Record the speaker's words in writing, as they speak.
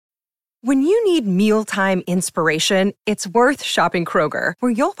When you need mealtime inspiration, it's worth shopping Kroger,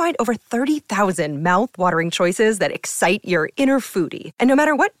 where you'll find over 30,000 mouth-watering choices that excite your inner foodie. And no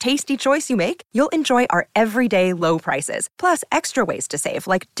matter what tasty choice you make, you'll enjoy our everyday low prices, plus extra ways to save,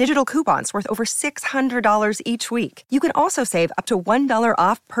 like digital coupons worth over $600 each week. You can also save up to $1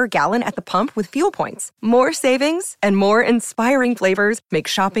 off per gallon at the pump with fuel points. More savings and more inspiring flavors make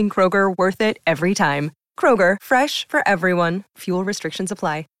shopping Kroger worth it every time. Kroger, fresh for everyone. Fuel restrictions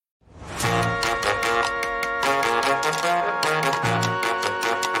apply.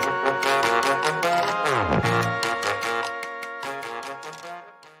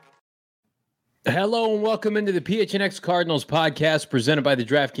 Hello and welcome into the PHNX Cardinals podcast presented by the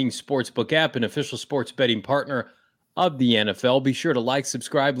DraftKings Sportsbook app, an official sports betting partner of the NFL. Be sure to like,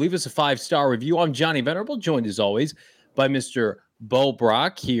 subscribe, leave us a 5-star review. I'm Johnny Venerable, joined as always by Mr. Bo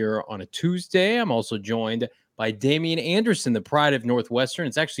Brock here on a Tuesday. I'm also joined by Damian Anderson, the pride of Northwestern.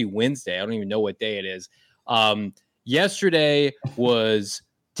 It's actually Wednesday. I don't even know what day it is. Yesterday was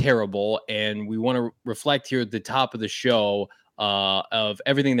terrible, and we want to reflect here at the top of the show of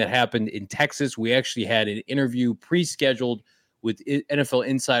everything that happened in Texas. We actually had an interview pre-scheduled with NFL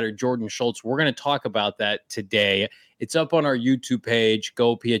insider Jordan Schultz. We're going to talk about that today. It's up on our YouTube page,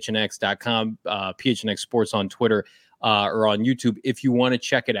 go phnx.com, PHNX Sports on Twitter, or on YouTube if you want to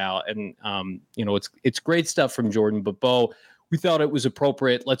check it out. And, it's great stuff from Jordan. But, Bo, we thought it was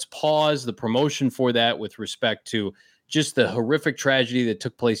appropriate. Let's pause the promotion for that with respect to just the horrific tragedy that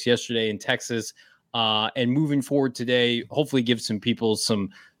took place yesterday in Texas. And moving forward today, hopefully give some people some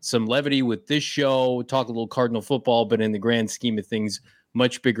levity with this show, talk a little Cardinal football, but in the grand scheme of things,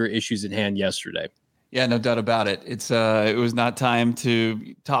 much bigger issues at hand yesterday. Yeah, no doubt about it. It was not time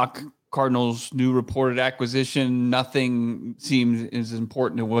to talk Cardinals' new reported acquisition. Nothing seemed as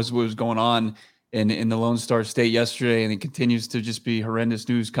important as what was going on in the Lone Star State yesterday, and it continues to just be horrendous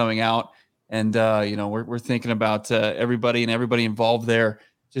news coming out. And we're thinking about everybody involved there.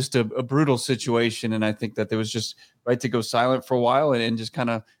 Just a brutal situation, and I think that there was just right to go silent for a while and just kind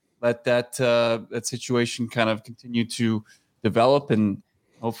of let that situation kind of continue to develop and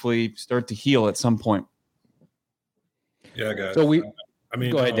hopefully start to heal at some point. Yeah, guys. So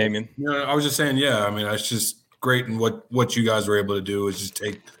go ahead, Damien. I was just saying, it's just great, and what you guys were able to do is just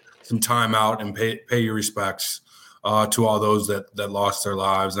take some time out and pay your respects to all those that lost their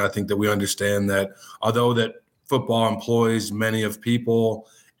lives. And I think that we understand that although that football employs many of people,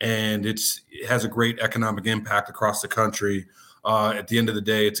 and it has a great economic impact across the country. At the end of the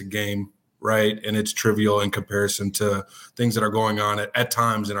day, it's a game, right? And it's trivial in comparison to things that are going on at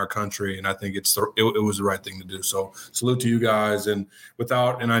times in our country. And I think it was the right thing to do. So salute to you guys. And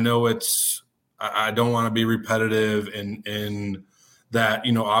I know I don't want to be repetitive in that,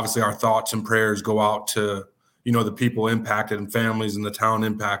 obviously our thoughts and prayers go out to, the people impacted and families in the town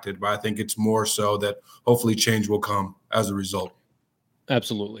impacted. But I think it's more so that hopefully change will come as a result.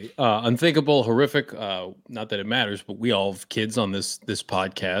 Absolutely. Unthinkable, horrific. Not that it matters, but we all have kids on this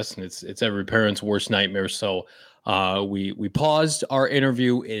podcast, and it's every parent's worst nightmare. So we paused our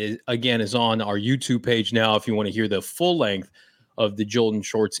interview. It is on our YouTube page now. If you want to hear the full length of the Jordan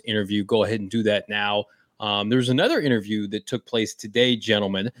Schultz interview, go ahead and do that now. There's another interview that took place today,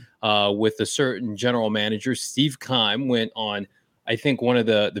 gentlemen, with a certain general manager. Steve Keim went on, I think, one of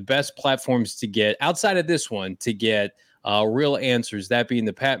the best platforms to get, outside of this one, to get real answers, that being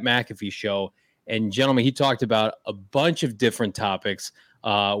the Pat McAfee show. And gentlemen, he talked about a bunch of different topics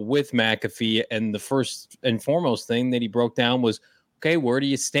with McAfee. And the first and foremost thing that he broke down was, okay, where do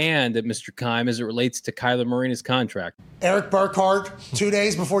you stand at Mr. Keim as it relates to Kyler Murray and his contract? Eric Burkhardt, 2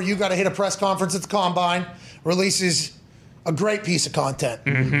 days before you got to hit a press conference at the Combine, releases a great piece of content.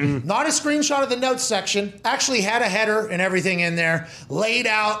 Mm-hmm. Not a screenshot of the notes section. Actually had a header and everything in there. Laid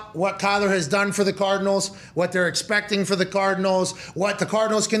out what Kyler has done for the Cardinals, what they're expecting for the Cardinals, what the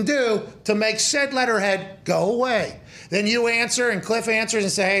Cardinals can do to make said letterhead go away. Then you answer and Cliff answers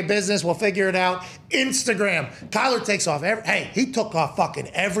and say, hey, business, we'll figure it out. Instagram. Kyler takes off. He took off fucking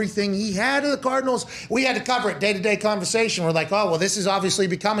everything he had of the Cardinals. We had to cover it day-to-day conversation. We're like, oh, well, this is obviously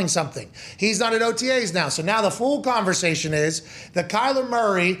becoming something. He's not at OTAs now. So now the full conversation is the Kyler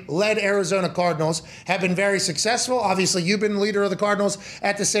Murray-led Arizona Cardinals have been very successful. Obviously, you've been leader of the Cardinals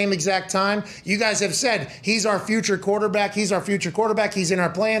at the same exact time. You guys have said he's our future quarterback. He's our future quarterback. He's in our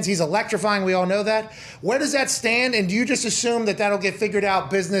plans. He's electrifying. We all know that. Where does that stand? And do you just assume that that'll get figured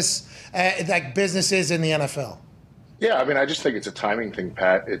out like businesses in the NFL? Yeah, I just think it's a timing thing,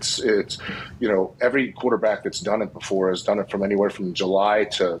 Pat. It's every quarterback that's done it before has done it from anywhere from July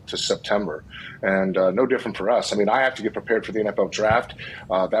to September, and no different for us. I have to get prepared for the NFL draft.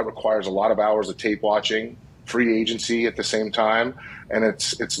 That requires a lot of hours of tape watching, free agency at the same time, and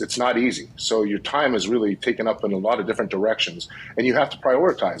it's not easy. So your time is really taken up in a lot of different directions, and you have to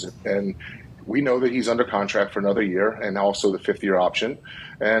prioritize it. And we know that he's under contract for another year and also the 5th-year option,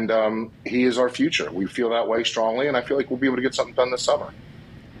 and he is our future. We feel that way strongly, and I feel like we'll be able to get something done this summer.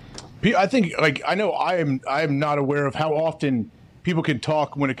 I think, I know I am not aware of how often people can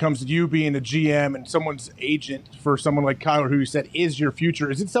talk when it comes to you being a GM and someone's agent for someone like Kyler, who you said is your future.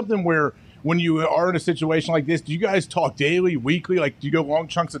 Is it something where when you are in a situation like this, do you guys talk daily, weekly? Like, do you go long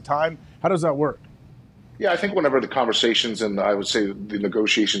chunks of time? How does that work? Yeah, I think whenever the conversations and I would say the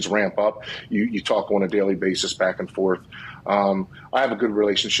negotiations ramp up, you talk on a daily basis back and forth. I have a good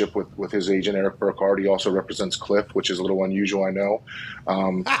relationship with his agent, Eric Burkhardt. He also represents Cliff, which is a little unusual, I know.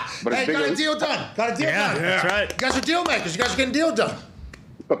 But hey, got a deal done. Got a deal done. That's right. You guys are deal makers. You guys are getting a deal done.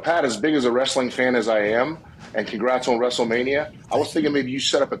 But Pat, as big as a wrestling fan as I am, and congrats on WrestleMania, I was thinking maybe you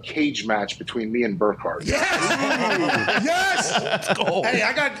set up a cage match between me and Burkhardt. Yes! Yes! Let's go.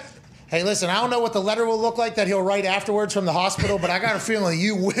 Hey, listen, I don't know what the letter will look like that he'll write afterwards from the hospital, but I got a feeling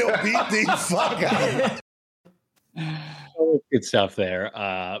you will beat the fuck out of him. Good stuff there.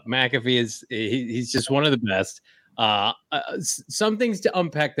 McAfee he's just one of the best. Some things to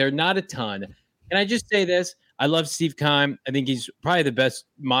unpack there, not a ton. Can I just say this? I love Steve Keim. I think he's probably the best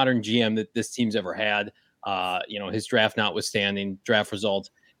modern GM that this team's ever had. His draft notwithstanding, draft results.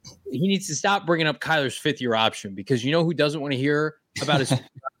 He needs to stop bringing up Kyler's 5th-year option, because you know who doesn't want to hear about his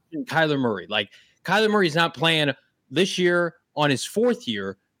Kyler Murray. Like, Kyler Murray's not playing this year on his 4th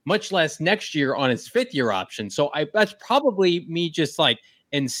year, much less next year on his 5th-year option. So that's probably me just like,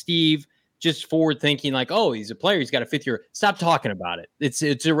 and Steve just forward thinking like, oh, he's a player, he's got a 5th year. Stop talking about it. It's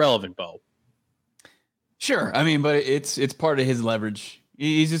irrelevant, Bo. Sure. I mean, but it's part of his leverage.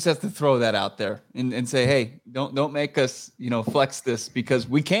 He just has to throw that out there and say, hey, don't make us, flex this, because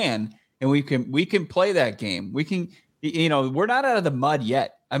we can, and we can play that game. We can, we're not out of the mud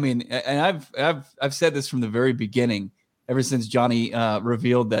yet. I mean, and I've said this from the very beginning, ever since Johnny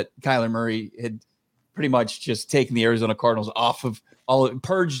revealed that Kyler Murray had pretty much just taken the Arizona Cardinals off of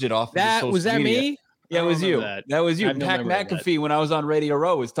purged it off. That of was that media. me? Yeah, it was you. That was you. Pat McAfee, when I was on Radio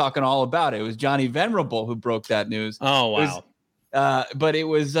Row, was talking all about it. It was Johnny Venerable who broke that news. Oh, wow. But it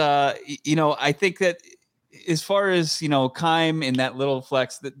was, I think that as far as, Keim and that little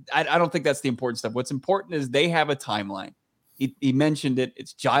flex, that I don't think that's the important stuff. What's important is they have a timeline. He mentioned it.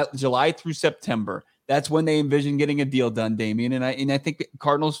 It's July through September. That's when they envision getting a deal done, Damian. And I think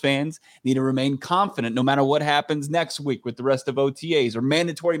Cardinals fans need to remain confident no matter what happens next week with the rest of OTAs or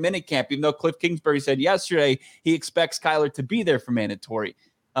mandatory minicamp, even though Cliff Kingsbury said yesterday he expects Kyler to be there for mandatory.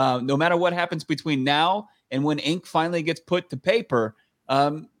 No matter what happens between now and when ink finally gets put to paper,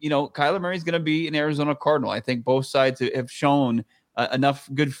 Kyler Murray's going to be an Arizona Cardinal. I think both sides have shown enough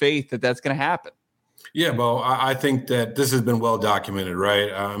good faith that that's going to happen. Yeah, Bo, I think that this has been well documented,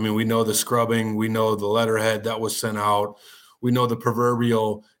 right? I mean, we know the scrubbing, we know the letterhead that was sent out, we know the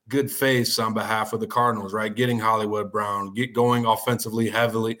proverbial good face on behalf of the Cardinals, right? Getting Hollywood Brown, going offensively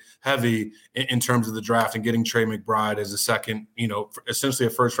heavy in terms of the draft, and getting Trey McBride as a second, essentially a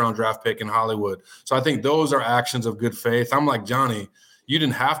first-round draft pick in Hollywood. So I think those are actions of good faith. I'm like, Johnny, you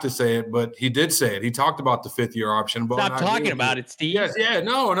didn't have to say it, but he did say it. He talked about the 5th-year option. Stop talking about it, Steve. Yes,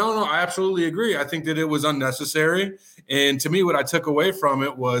 no. I absolutely agree. I think that it was unnecessary. And to me, what I took away from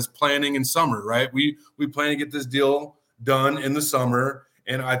it was planning in summer, right? We plan to get this deal done in the summer.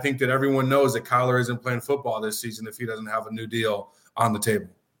 And I think that everyone knows that Kyler isn't playing football this season if he doesn't have a new deal on the table.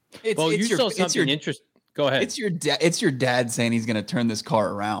 You saw something interesting. Go ahead. It's your dad saying he's going to turn this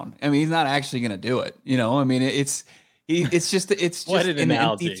car around. I mean, he's not actually going to do it. It's just an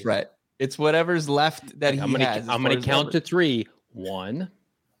empty threat. It's whatever's left that I'm going to count to 3. 1.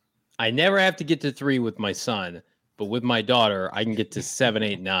 I never have to get to 3 with my son, but with my daughter, I can get to 7,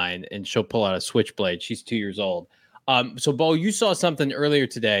 8, 9, and she'll pull out a switchblade. She's 2 years old. So Bo, you saw something earlier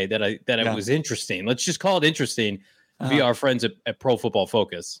today that it was interesting. Let's just call it interesting via our friends at Pro Football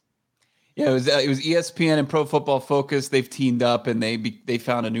Focus. Yeah, it was ESPN and Pro Football Focus. They've teamed up and they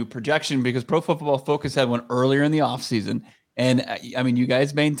found a new projection because Pro Football Focus had one earlier in the offseason. And I mean, you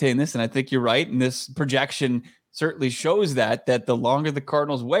guys maintain this, and I think you're right. And this projection certainly shows that the longer the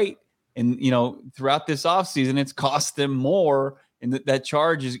Cardinals wait, and throughout this offseason, it's cost them more. And that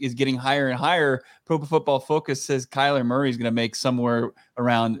charge is getting higher and higher. Pro Football Focus says Kyler Murray is going to make somewhere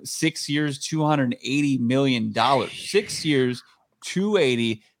around 6 years, $280 million. 6 years,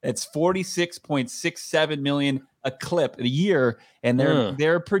 280. That's $46.67 million a clip a year, and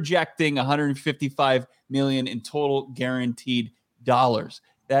they're projecting $155 million in total guaranteed dollars.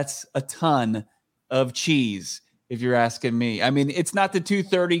 That's a ton of cheese. if you're asking me. I mean, it's not the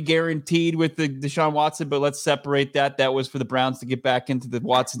 230 guaranteed with the Deshaun Watson, but let's separate that. That was for the Browns to get back into the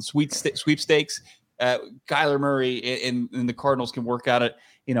Watson sweepstakes. Kyler Murray and the Cardinals can work out it,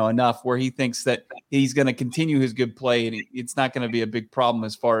 enough where he thinks that he's going to continue his good play, and it's not going to be a big problem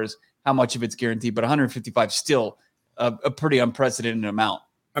as far as how much of it's guaranteed. But 155 still a pretty unprecedented amount.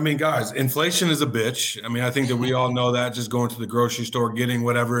 I mean, guys, inflation is a bitch. I mean, I think that we all know that. Just going to the grocery store, getting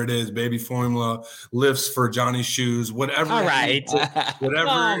whatever it is, baby formula, lifts for Johnny's shoes, whatever. All right.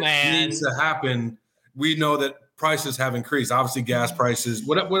 Whatever needs to happen, we know that prices have increased. Obviously, gas prices,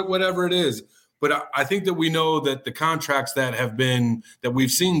 whatever it is. But I think that we know that the contracts that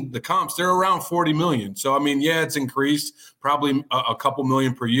we've seen, the comps, they're around 40 million. So, I mean, yeah, it's increased probably a couple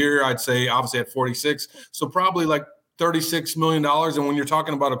million per year. I'd say obviously at 46. So probably like $36 million. And when you're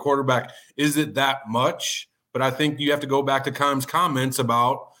talking about a quarterback, is it that much? But I think you have to go back to Keim's comments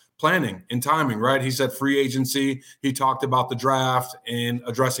about planning and timing, right? He said free agency. He talked about the draft and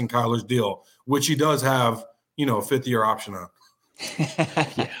addressing Kyler's deal, which he does have, a fifth-year option on.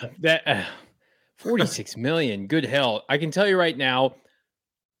 Yeah, that 46 million. Good hell. I can tell you right now,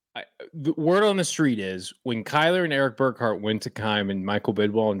 the word on the street is when Kyler and Eric Burkhart went to Keim and Michael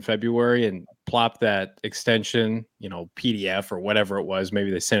Bidwell in February and plopped that extension, PDF or whatever it was, maybe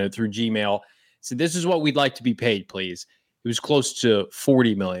they sent it through Gmail, said, this is what we'd like to be paid, please. It was close to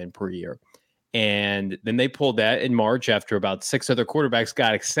 40 million per year. And then they pulled that in March after about 6 other quarterbacks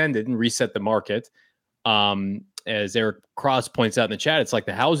got extended and reset the market. As Eric Cross points out in the chat, it's like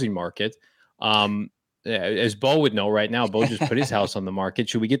the housing market. As Bo would know right now, Bo just put his house on the market.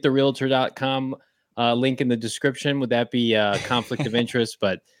 Should we get the realtor.com link in the description? Would that be a conflict of interest?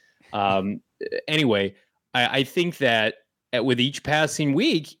 But anyway, I think that with each passing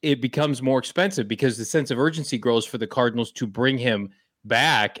week, it becomes more expensive because the sense of urgency grows for the Cardinals to bring him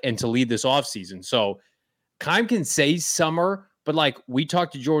back and to lead this offseason. So Keim can say summer, but like we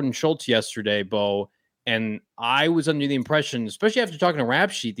talked to Jordan Schultz yesterday, Bo, and I was under the impression, especially after talking to Rap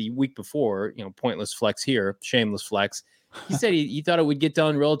Sheet the week before, pointless flex here, shameless flex. He said he thought it would get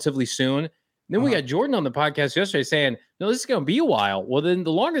done relatively soon. And then we got Jordan on the podcast yesterday saying, no, this is going to be a while. Well, then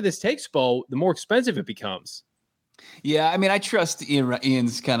the longer this takes, Bo, the more expensive it becomes. Yeah, I mean, I trust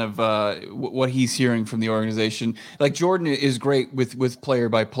Ian's kind of what he's hearing from the organization. Like Jordan is great with player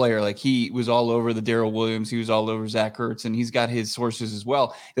by player. Like he was all over the Darrell Williams, he was all over Zach Ertz, and he's got his sources as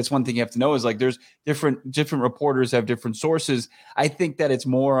well. That's one thing you have to know is like there's different reporters have different sources. I think that it's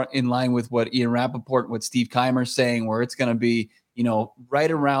more in line with what Ian Rappaport, what Steve Keim are saying, where it's going to be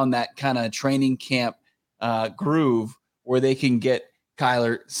right around that kind of training camp groove where they can get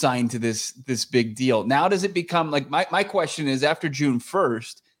Kyler signed to this big deal. Now, does it become like my question is after June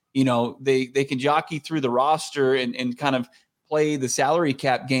 1st, they can jockey through the roster and kind of play the salary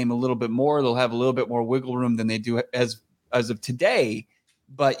cap game a little bit more. They'll have a little bit more wiggle room than they do as of today.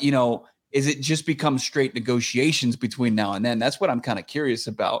 But, is it just become straight negotiations between now and then? That's what I'm kind of curious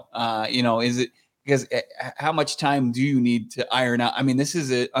about. Is it because how much time do you need to iron out? I mean, this is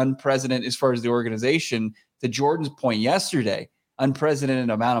an unprecedented as far as the organization. To Jordan's point yesterday,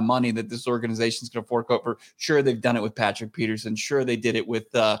 unprecedented amount of money that this organization is going to fork over. Sure, they've done it with Patrick Peterson. Sure, they did it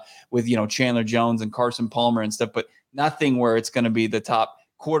with Chandler Jones and Carson Palmer and stuff, but nothing where it's going to be the top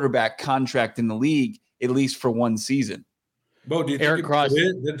quarterback contract in the league, at least for one season. Bo, do you think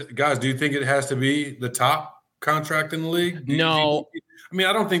guys, do you think it has to be the top contract in the league? No.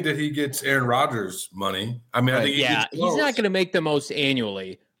 I don't think that he gets Aaron Rodgers money. I think he's not going to make the most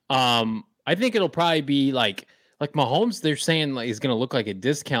annually. I think it'll probably be like Mahomes, they're saying like he's going to look like a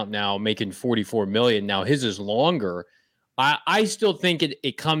discount now, making $44 million. Now his is longer. I still think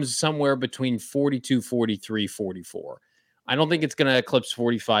it comes somewhere between 42, 43, 44. I don't think it's going to eclipse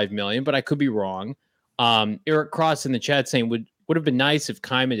 45 million, but I could be wrong. Eric Cross in the chat saying would have been nice if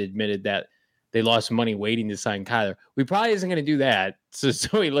Keim had admitted that they lost money waiting to sign Kyler. We probably isn't going to do that.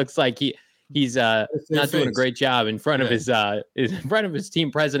 So he looks like he's not doing a great job in front of his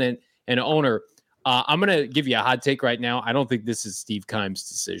team president and owner. I'm going to give you a hot take right now. I don't think this is Steve Keim's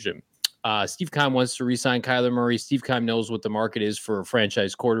decision. Steve Keim wants to re-sign Kyler Murray. Steve Keim knows what the market is for a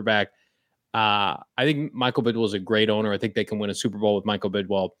franchise quarterback. I think Michael Bidwell is a great owner. I think they can win a Super Bowl with Michael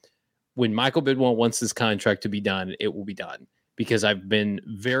Bidwell. When Michael Bidwell wants this contract to be done, it will be done. Because I've been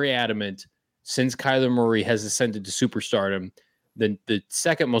very adamant since Kyler Murray has ascended to superstardom, the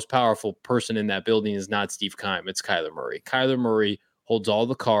second most powerful person in that building is not Steve Keim. It's Kyler Murray. Kyler Murray holds all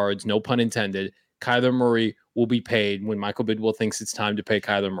the cards, no pun intended. Kyler Murray will be paid when Michael Bidwell thinks it's time to pay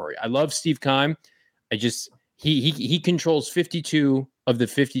Kyler Murray. I love Steve Keim. He controls 52 of the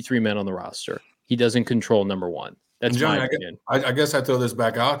 53 men on the roster. He doesn't control number one. That's my opinion. I guess I throw this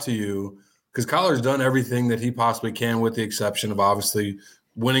back out to you. because Kyler's done everything that he possibly can, with the exception of obviously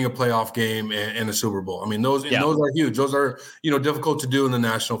winning a playoff game and a Super Bowl. I mean, those are huge. Those are, difficult to do in the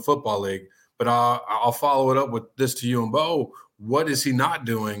National Football League. But I'll follow it up with this to you and Bo. What is he not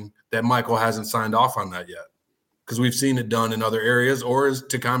doing that Michael hasn't signed off on that yet? Because we've seen it done in other areas. Or is,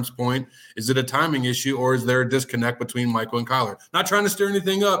 to Keim's point, is it a timing issue, or is there a disconnect between Michael and Kyler? Not trying to stir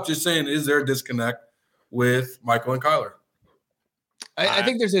anything up, just saying, is there a disconnect with Michael and Kyler? I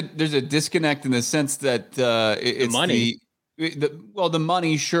think there's a disconnect in the sense that it's the money. The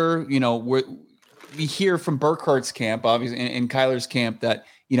money, sure. We hear from Burkhart's camp, obviously, and Kyler's camp that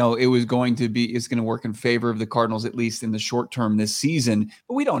it's going to work in favor of the Cardinals, at least in the short term this season.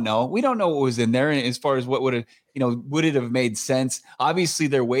 But we don't know. We don't know what was in there, and as far as what would it have made sense? Obviously,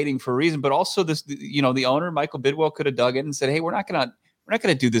 they're waiting for a reason, but also the owner, Michael Bidwell, could have dug in and said, "Hey, we're not going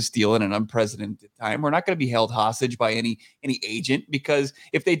to do this deal in an unprecedented time. We're not going to be held hostage by any agent, because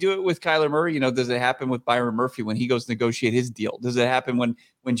if they do it with Kyler Murray, does it happen with Byron Murphy when he goes to negotiate his deal? Does it happen when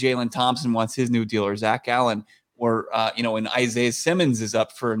Jalen Thompson wants his new deal, or Zach Allen, or when Isaiah Simmons is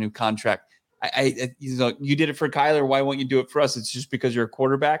up for a new contract? You did it for Kyler. Why won't you do it for us? It's just because you're a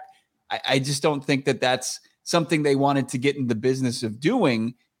quarterback. I just don't think that that's something they wanted to get in the business of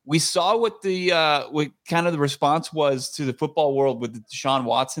doing. We saw what what kind of the response was to the football world with the Deshaun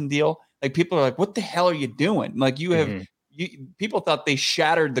Watson deal. Like, people are like, "What the hell are you doing?" Like, people thought they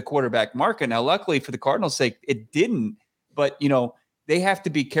shattered the quarterback market. Now, luckily for the Cardinals' sake, it didn't. But they have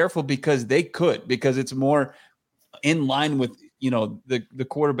to be careful because it's more in line with the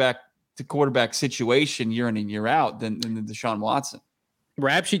quarterback to quarterback situation year in and year out than the Deshaun Watson.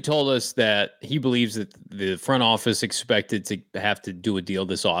 Rapshi told us that he believes that the front office expected to have to do a deal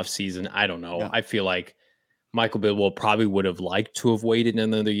this offseason. I don't know. Yeah. I feel like Michael Bidwell probably would have liked to have waited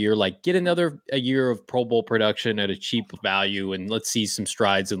another year, like get a year of Pro Bowl production at a cheap value, and let's see some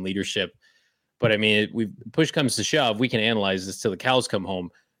strides in leadership. But I mean, push comes to shove, we can analyze this till the cows come home.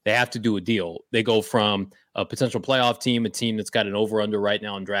 They have to do a deal. They go from a potential playoff team, a team that's got an over-under right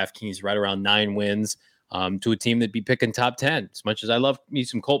now in DraftKings right around 9 wins, to a team that'd be picking top 10. As much as I love me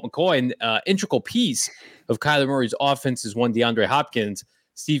some Colt McCoy, and integral piece of Kyler Murray's offense is one DeAndre Hopkins.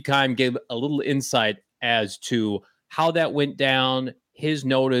 Steve Keim gave a little insight as to how that went down, his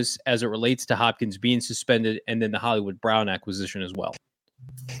notice as it relates to Hopkins being suspended, and then the Hollywood Brown acquisition as well.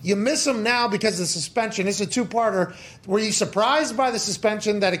 You miss him now because of the suspension. It's a two-parter. Were you surprised by the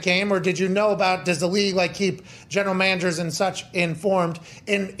suspension that it came, or did you know about, does the league keep general managers and such informed?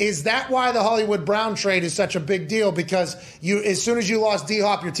 And is that why the Hollywood Brown trade is such a big deal? Because as soon as you lost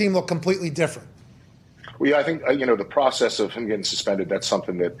D-Hop, your team looked completely different. Well, yeah, I think, the process of him getting suspended, that's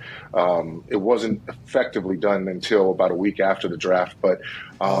something that it wasn't effectively done until about a week after the draft. But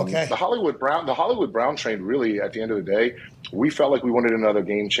the Hollywood Brown train, really, at the end of the day, we felt like we wanted another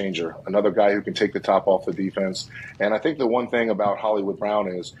game changer, another guy who can take the top off the defense. And I think the one thing about Hollywood Brown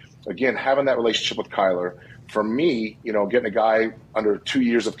is, again, having that relationship with Kyler. For me, getting a guy under 2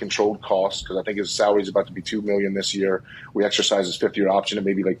 years of controlled costs, because I think his salary is about to be $2 million this year. We exercise his 5th-year option at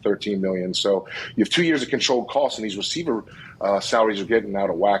maybe like $13 million. So you have 2 years of controlled costs, and these receiver salaries are getting out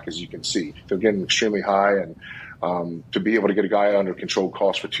of whack, as you can see. They're getting extremely high, and to be able to get a guy under controlled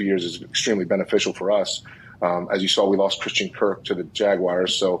costs for 2 years is extremely beneficial for us. As you saw, we lost Christian Kirk to the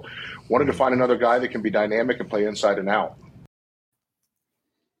Jaguars. So wanted to find another guy that can be dynamic and play inside and out.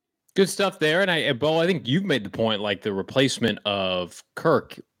 Good stuff there. And Bo, I think you've made the point, like the replacement of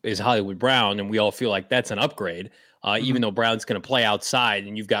Kirk is Hollywood Brown, and we all feel like that's an upgrade, even though Brown's going to play outside,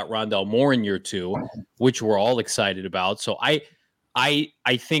 and you've got Rondale Moore in year 2, which we're all excited about. So I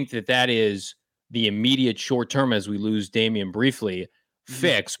think that is the immediate short term, as we lose Damian briefly,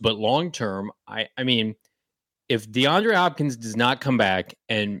 fix. But long term, I mean, if DeAndre Hopkins does not come back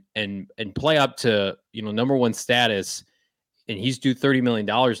and play up to number 1 status, and he's due $30 million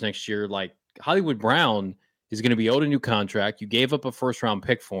next year, like, Hollywood Brown is going to be owed a new contract. You gave up a first-round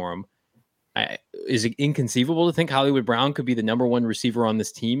pick for him. Is it inconceivable to think Hollywood Brown could be the number 1 receiver on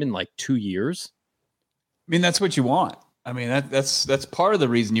this team in like 2 years? I mean, that's what you want. I mean, that's part of the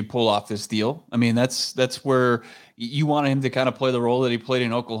reason you pull off this deal. I mean, that's where you want him to kind of play the role that he played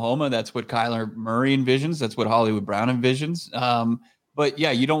in Oklahoma. That's what Kyler Murray envisions. That's what Hollywood Brown envisions. But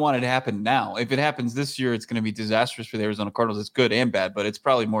yeah, you don't want it to happen now. If it happens this year, it's going to be disastrous for the Arizona Cardinals. It's good and bad, but it's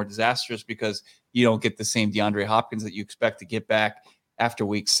probably more disastrous because you don't get the same DeAndre Hopkins that you expect to get back after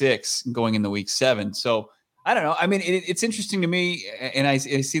week 6 going into week 7. So I don't know. I mean, it's interesting to me, and I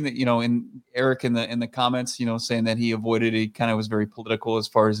see that, in Eric in the comments, saying that he avoided, he kind of was very political as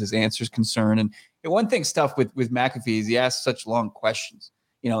far as his answers concerned. And one thing's tough with McAfee is he asks such long questions.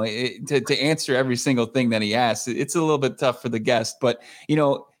 To answer every single thing that he asks, it's a little bit tough for the guest. But,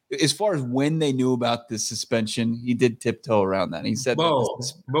 as far as when they knew about this suspension, he did tiptoe around that. He said, but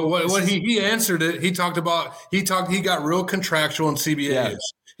what he answered it, he got real contractual in CBA. Yeah.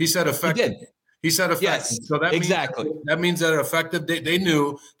 He said effective. He said effective. Yes, So that means that effective date, they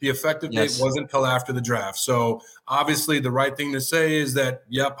knew the effective date wasn't until after the draft. So obviously the right thing to say is that,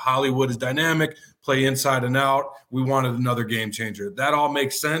 yep, Hollywood is dynamic, play inside and out. We wanted another game changer. That all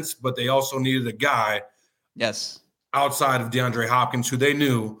makes sense, but they also needed a guy outside of DeAndre Hopkins who they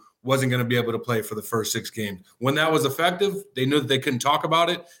knew wasn't going to be able to play for the first 6 games. When that was effective, they knew that they couldn't talk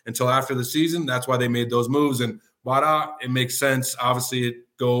about it until after the season. That's why they made those moves. And it makes sense. Obviously,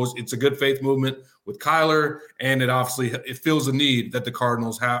 it's a good faith movement with Kyler, and it fills a need that the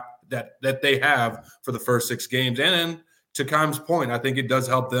Cardinals have that they have for the first 6 games. And to Keim's point, I think it does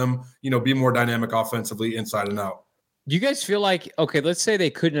help them, be more dynamic offensively inside and out. Do you guys feel like, okay, let's say they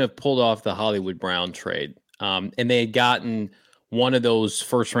couldn't have pulled off the Hollywood Brown trade, and they had gotten one of those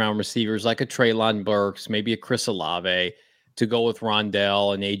first-round receivers like a Treylon Burks, maybe a Chris Olave, to go with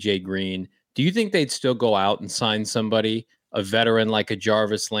Rondell and A.J. Green. Do you think they'd still go out and sign somebody, a veteran like a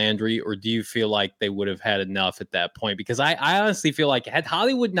Jarvis Landry, or do you feel like they would have had enough at that point? Because I honestly feel like had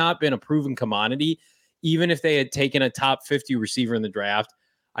Hollywood not been a proven commodity, even if they had taken a top 50 receiver in the draft,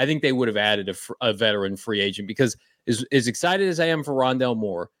 I think they would have added a veteran free agent. Because as excited as I am for Rondell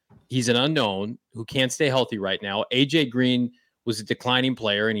Moore, he's an unknown who can't stay healthy right now. A.J. Green was a declining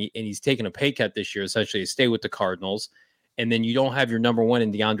player, and he's taken a pay cut this year, essentially, to stay with the Cardinals. And then you don't have your number one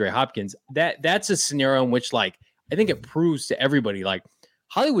in DeAndre Hopkins. That's a scenario in which, I think it proves to everybody,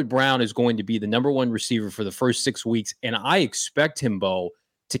 Hollywood Brown is going to be the number one receiver for the first 6 weeks, and I expect him, Bo,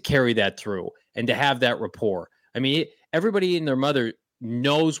 to carry that through and to have that rapport. I mean, everybody and their mother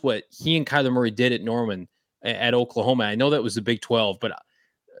knows what he and Kyler Murray did at Norman at Oklahoma. I know that was the Big 12, but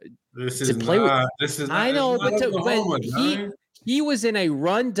he was in a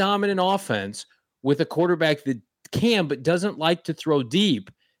run-dominant offense with a quarterback that can but doesn't like to throw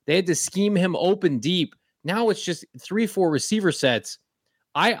deep. They had to scheme him open deep. Now it's just 3-4 receiver sets.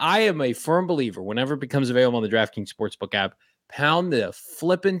 I am a firm believer, whenever it becomes available on the DraftKings Sportsbook app, pound the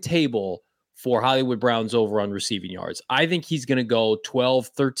flipping table for Hollywood Brown's over on receiving yards. I think he's going to go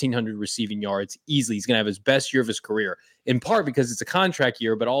 1,300 receiving yards easily. He's going to have his best year of his career, in part because it's a contract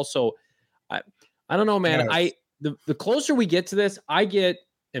year, but also, I don't know, man. Yes. The closer we get to this, I get,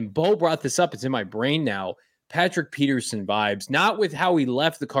 and Bo brought this up, it's in my brain now, Patrick Peterson vibes, not with how he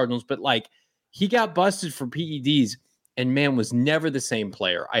left the Cardinals, but he got busted for PEDs and, man, was never the same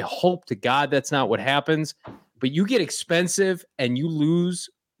player. I hope to God that's not what happens, but you get expensive and you lose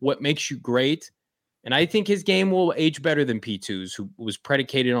what makes you great. And I think his game will age better than P2's, who was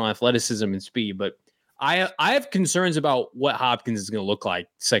predicated on athleticism and speed. But I have concerns about what Hopkins is going to look like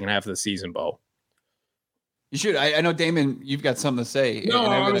second half of the season, Bo. You should. I know, Damon, you've got something to say. No,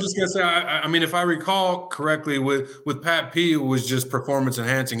 I was just going to say, I mean, if I recall correctly, with Pat P, it was just performance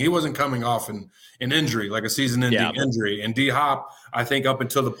enhancing. He wasn't coming off an injury, like a season-ending injury. And D-Hop, I think up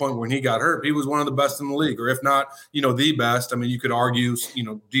until the point when he got hurt, he was one of the best in the league, or if not, the best. I mean, you could argue,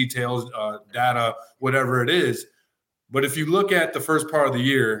 details, data, whatever it is. But if you look at the first part of the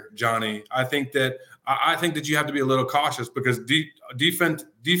year, Johnny, I think that you have to be a little cautious because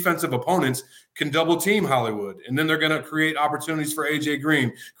defensive opponents can double team Hollywood, and then they're going to create opportunities for A.J.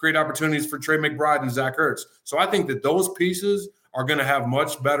 Green, create opportunities for Trey McBride and Zach Ertz. So I think that those pieces are going to have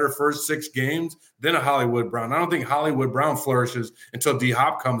much better first 6 games than a Hollywood Brown. I don't think Hollywood Brown flourishes until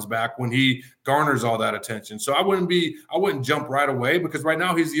D-Hop comes back, when he garners all that attention. So I wouldn't jump right away, because right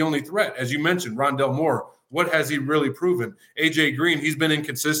now he's the only threat. As you mentioned, Rondell Moore, what has he really proven? A.J. Green, he's been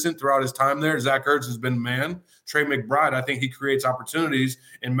inconsistent throughout his time there. Zach Ertz has been man. Trey McBride, I think he creates opportunities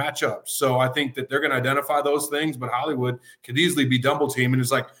in matchups. So I think that they're going to identify those things, but Hollywood could easily be double team, and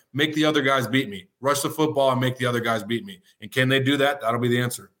it's like, make the other guys beat me. Rush the football and make the other guys beat me. And can they do that? That'll be the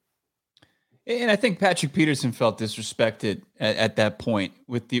answer. And I think Patrick Peterson felt disrespected at that point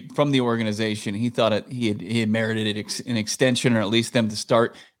from the organization. He thought he had merited an extension, or at least them to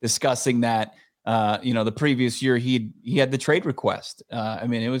start discussing that. The previous year he had the trade request. I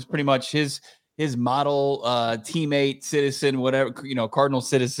mean, it was pretty much his model teammate, citizen, whatever, Cardinal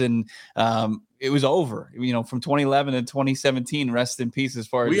citizen. It was over, from 2011 to 2017. Rest in peace. As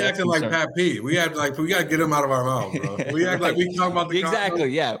far as we acted like Pat P. We got to get him out of our mouth, bro. We act like we talk about the exactly.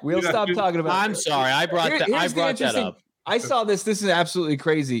 Yeah, we'll stop talking about. I'm sorry, I brought that up. I saw this. This is absolutely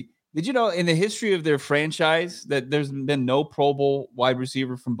crazy. Did you know in the history of their franchise that there's been no Pro Bowl wide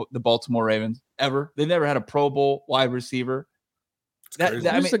receiver from the Baltimore Ravens ever? They've never had a Pro Bowl wide receiver.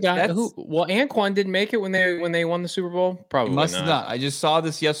 Who's the guy who? Well, Anquan didn't make it when they won the Super Bowl. Probably must not. I just saw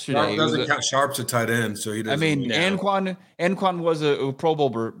this yesterday. Doesn't count. Sharp's a tight end, so he doesn't. I mean, Anquan was a Pro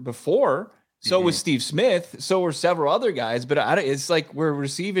Bowler before. So was Steve Smith. So were several other guys. But it's like we're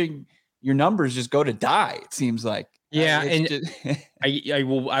receiving your numbers just go to die. It seems like. Yeah, I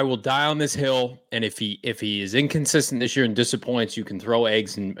will die on this hill. And if he is inconsistent this year and disappoints, you can throw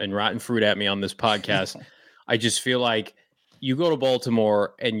eggs and rotten fruit at me on this podcast. I just feel like you go to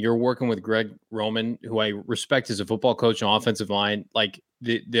Baltimore and you're working with Greg Roman, who I respect as a football coach and offensive line. Like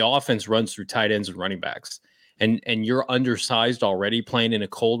the offense runs through tight ends and running backs, and you're undersized already playing in a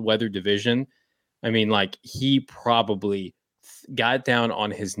cold weather division. I mean, like he probably got down on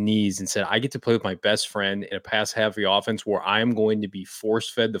his knees and said, I get to play with my best friend in a pass heavy offense where I'm going to be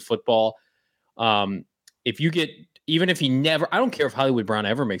force fed the football. If you get, even if he never, I don't care if Hollywood Brown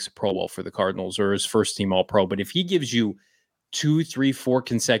ever makes a Pro Bowl for the Cardinals or his first team All Pro, but if he gives you 2, 3, 4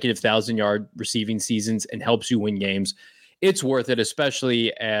 consecutive 1,000-yard receiving seasons and helps you win games, it's worth it,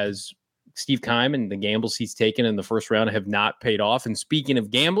 especially as Steve Keim and the gambles he's taken in the first round have not paid off. And speaking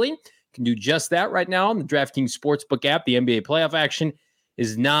of gambling, can do just that right now on the DraftKings Sportsbook app. The NBA playoff action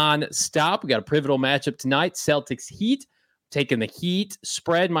is non-stop. We got a pivotal matchup tonight. Celtics Heat. Taking the Heat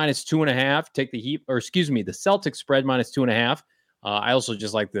spread -2.5. Take the Heat, or excuse me, the Celtics spread -2.5. I also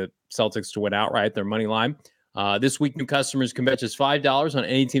just like the Celtics to win outright. Their money line. This week, new customers can bet just $5 on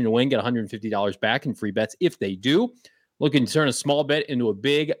any team to win, get $150 back in free bets if they do. Looking to turn a small bet into a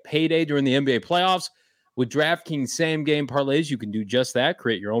big payday during the NBA playoffs. With DraftKings same-game parlays, you can do just that.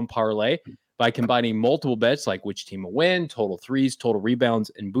 Create your own parlay by combining multiple bets like which team will win, total threes, total rebounds,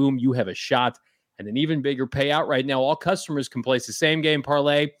 and boom, you have a shot at an even bigger payout. Right now, all customers can place the same-game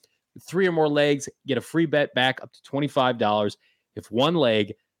parlay with 3 or more legs, get a free bet back up to $25. If one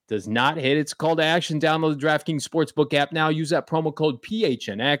leg does not hit, it's a call to action. Download the DraftKings Sportsbook app now. Use that promo code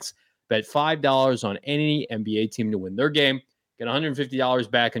PHNX. Bet $5 on any NBA team to win their game. Get $150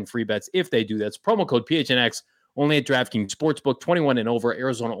 back in free bets if they do. That's promo code PHNX. Only at DraftKings Sportsbook. 21 and over.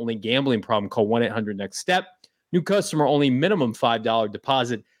 Arizona only. Gambling problem. Call 1-800-NEXT-STEP. New customer only. Minimum $5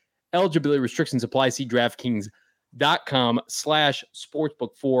 deposit. Eligibility restrictions apply. See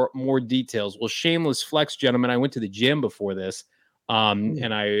DraftKings.com/sportsbook for more details. Well, shameless flex, gentlemen. I went to the gym before this.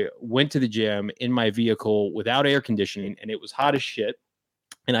 And I went to the gym in my vehicle without air conditioning, and it was hot as shit.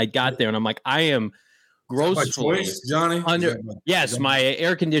 And I got there, and I'm like, I am grossly Johnny. Yes, my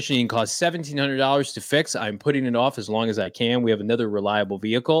air conditioning costs $1,700 to fix. I'm putting it off as long as I can. We have another reliable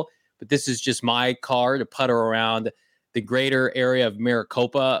vehicle, but this is just my car to putter around the greater area of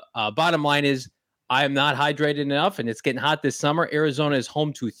Maricopa. Bottom line is, I am not hydrated enough, and it's getting hot this summer. Arizona is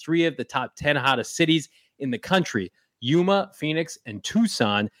home to 3 of the top 10 hottest cities in the country: Yuma, Phoenix, and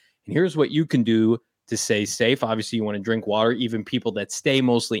Tucson. And here's what you can do to stay safe. Obviously, you want to drink water. Even people that stay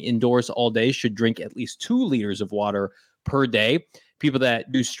mostly indoors all day should drink at least 2 liters of water per day. People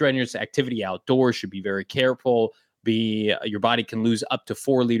that do strenuous activity outdoors should be very careful. Your body can lose up to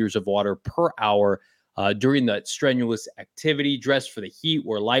 4 liters of water per hour during that strenuous activity. Dress for the heat.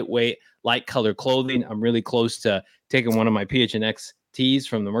 Wear lightweight, light colored clothing. I'm really close to taking one of my PHNX tees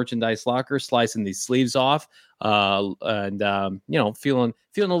from the merchandise locker, slicing these sleeves off, and feeling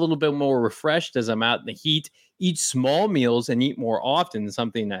a little bit more refreshed as I'm out in the heat. Eat small meals and eat more often,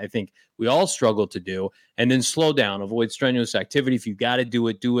 something that I think we all struggle to do. And then slow down, avoid strenuous activity. If you got to do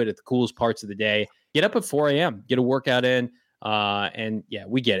it at the coolest parts of the day. Get up at 4 a.m., get a workout in, and yeah,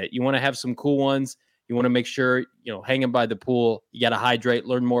 we get it. You want to have some cool ones. You want to make sure, hanging by the pool, you got to hydrate.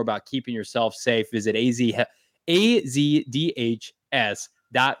 Learn more about keeping yourself safe. Visit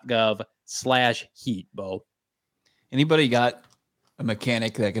AZDHS.gov/heat, Bo. Anybody got a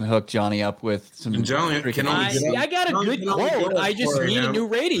mechanic that can hook Johnny up with some? I got a good quote. I just need a new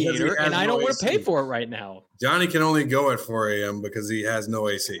radiator, and I don't want to pay for it right now. Johnny can only go at 4 a.m. because he has no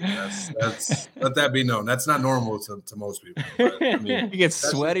AC. That's let that be known. That's not normal to most people. But, you get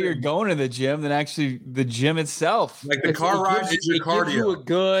sweatier going to the gym than actually the gym itself. Like the car ride is your cardio. Gives you a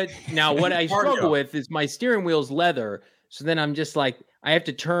good. Now, what I struggle with is my steering wheel's leather. So then I'm just like, I have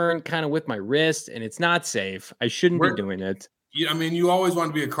to turn kind of with my wrist, and it's not safe. I shouldn't be doing it. You always want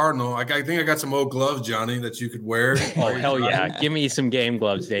to be a Cardinal. I think I got some old gloves, Johnny, that you could wear. Oh, hell yeah. Give me some game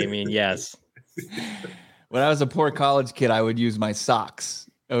gloves, Damien. Yes. When I was a poor college kid, I would use my socks.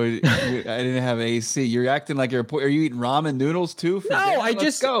 I didn't have AC. You're acting like you're poor. Are you eating ramen noodles too? I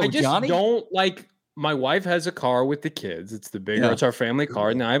just don't like. My wife has a car with the kids. It's the bigger. Yeah. It's our family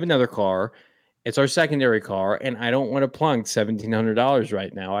car. Now I have another car, It's our secondary car, and I don't want to plunk $1,700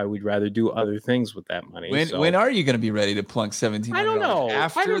 right now. I would rather do other things with that money. When are you going to be ready to plunk $1,700? I don't know.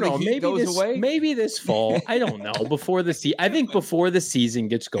 After the heat goes away? Maybe this fall. I don't know. Before the season, I think before the season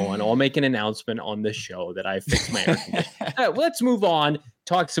gets going, I'll make an announcement on the show that I fixed my air conditioning. Let's move on.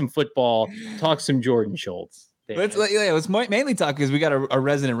 Talk some football. Talk some Jordan Schultz. Let's mainly talk because we got a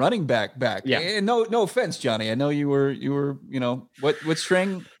resident running back. Yeah. And no offense, Johnny. I know you were what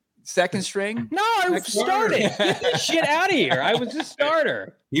string? Second string? No, I was starting. Get this shit out of here. I was a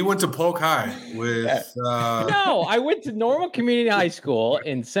starter. He went to Polk High with. No, I went to Normal Community High School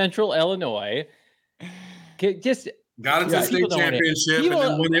in Central Illinois. Just got into the state championship and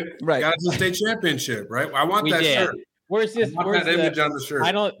then won it. Right. Got into the state championship. Right. I want that shirt. Where's this? Where's that image on the shirt?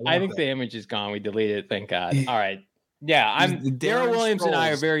 I think the image is gone. We deleted it. Thank God. All right. Yeah, Daryl Williams and I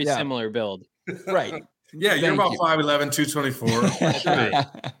are very similar build. Right. Yeah, you're about 5'11", 224. Right.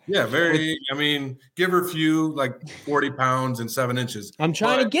 Yeah, very. I mean, give her a few, like 40 pounds and 7 inches. I'm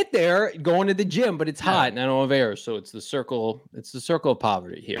trying to get there, going to the gym, but it's hot and I don't have air, so it's the circle. It's the circle of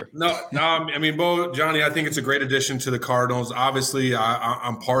poverty here. No. I mean, Johnny, I think it's a great addition to the Cardinals. Obviously,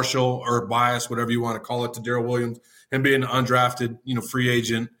 I'm partial or biased, whatever you want to call it, to Daryl Williams, him being an undrafted, free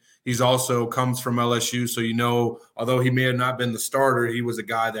agent. He's also comes from LSU, so although he may have not been the starter, he was a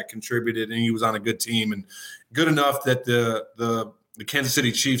guy that contributed and he was on a good team and good enough that the Kansas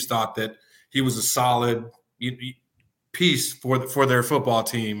City Chiefs thought that he was a solid piece for their football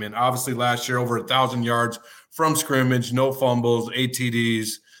team. And obviously last year, over 1,000 yards from scrimmage, no fumbles, 8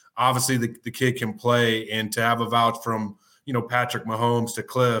 TDs. Obviously the kid can play, and to have a vouch from Patrick Mahomes to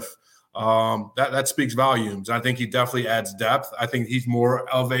Cliff. That speaks volumes. I think he definitely adds depth. I think he's more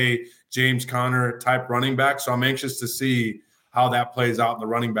of a James Conner type running back. So I'm anxious to see how that plays out in the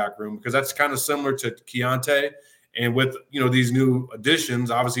running back room, because that's kind of similar to Keontae. And with, these new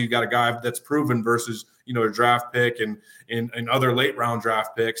additions, obviously you got a guy that's proven versus, a draft pick and other late round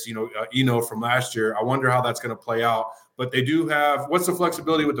draft picks, from last year. I wonder how that's going to play out. But they do have, what's the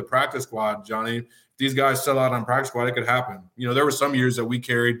flexibility with the practice squad, Johnny? These guys sell out on practice squad, it could happen. There were some years that we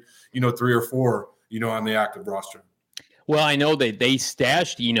carried, 3 or 4, on the active roster. Well, I know they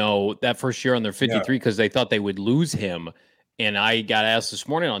stashed, that first year on their 53 because they thought they would lose him. And I got asked this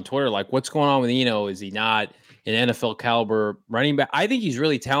morning on Twitter, like, what's going on with Eno? Is he not an NFL caliber running back? I think he's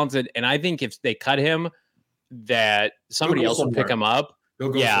really talented. And I think if they cut him, that somebody else will pick him up.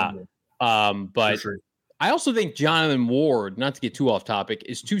 Yeah. But sure. I also think Jonathan Ward, not to get too off topic,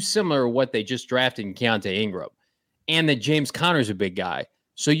 is too similar to what they just drafted in Keontae Ingram. And that James Conner's a big guy.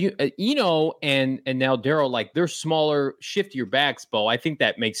 So and now Daryl, like, they're smaller, shiftier backs, Bo. I think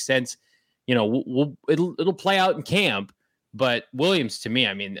that makes sense. It'll play out in camp. But Williams, to me,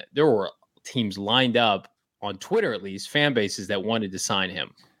 I mean, there were teams lined up on Twitter, at least, fan bases that wanted to sign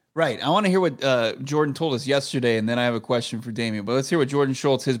him. Right. I want to hear what Jordan told us yesterday, and then I have a question for Damian. But let's hear what Jordan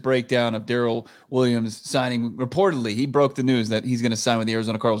Schultz, his breakdown of Daryl Williams signing. Reportedly, he broke the news that he's going to sign with the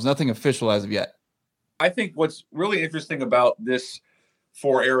Arizona Cardinals. Nothing official as of yet. I think what's really interesting about this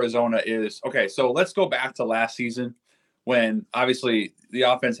for Arizona is, okay, so let's go back to last season when obviously the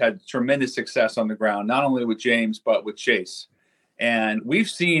offense had tremendous success on the ground, not only with James, but with Chase. And we've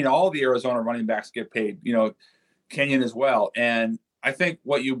seen all the Arizona running backs get paid, Kenyon as well. And I think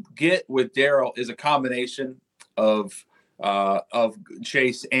what you get with Daryl is a combination of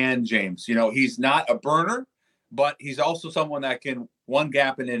Chase and James. He's not a burner, but he's also someone that can one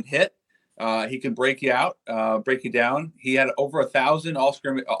gap and then hit. He can break you out, break you down. He had over 1,000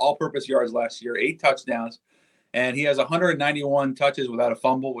 all-purpose yards last year, 8 touchdowns, and he has 191 touches without a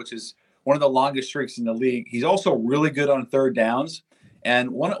fumble, which is one of the longest streaks in the league. He's also really good on third downs.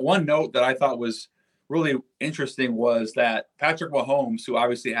 And one note that I thought was really interesting was that Patrick Mahomes, who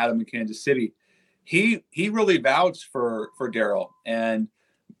obviously had him in Kansas City, he really vouched for Daryl and,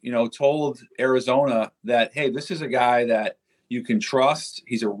 told Arizona that, hey, this is a guy that you can trust.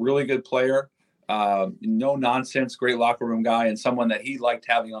 He's a really good player, no nonsense, great locker room guy, and someone that he liked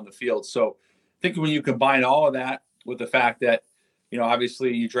having on the field. So I think when you combine all of that with the fact that,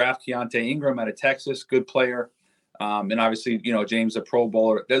 obviously you draft Keontae Ingram out of Texas, good player. And obviously, James, a Pro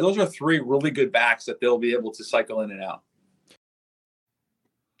Bowler. Those are 3 really good backs that they'll be able to cycle in and out.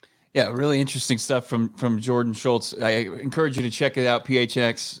 Yeah, really interesting stuff from Jordan Schultz. I encourage you to check it out,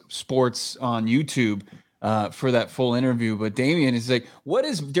 PHX Sports on YouTube for that full interview. But Damian is like, what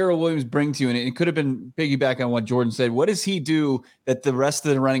does Daryl Williams bring to you? And it could have been piggyback on what Jordan said. What does he do that the rest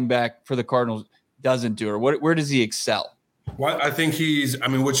of the running back for the Cardinals doesn't do? Or where does he excel? Well, I think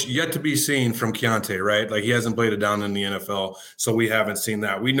which yet to be seen from Keontae, right? Like he hasn't played it down in the NFL, so we haven't seen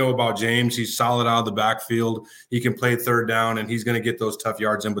that. We know about James. He's solid out of the backfield. He can play third down, and he's going to get those tough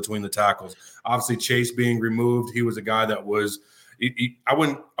yards in between the tackles. Obviously, Chase being removed, he was a guy that was I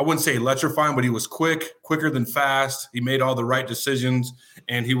wouldn't say electrifying, but he was quicker than fast. He made all the right decisions,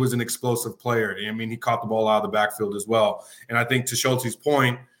 and he was an explosive player. I mean, he caught the ball out of the backfield as well. And I think to Schulte's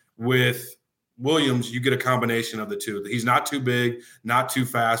point, with Williams, you get a combination of the two. He's not too big, not too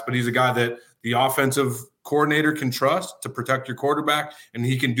fast, but he's a guy that the offensive coordinator can trust to protect your quarterback, and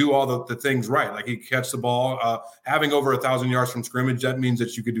he can do all the things right. Like he can catch the ball. Having over 1,000 yards from scrimmage, that means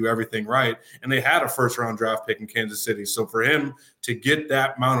that you could do everything right. And they had a first-round draft pick in Kansas City. So for him to get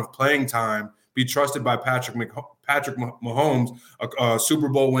that amount of playing time, be trusted by Patrick Mahomes, a Super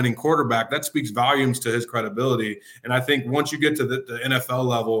Bowl winning quarterback, that speaks volumes to his credibility. And I think once you get to the NFL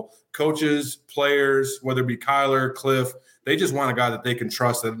level, coaches, players, whether it be Kyler, Cliff, they just want a guy that they can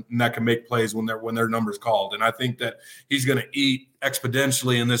trust and that can make plays when their number's called. And I think that he's going to eat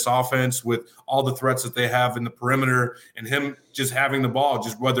exponentially in this offense with all the threats that they have in the perimeter, and him just having the ball,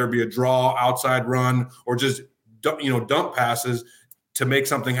 just whether it be a draw, outside run, or just dump passes to make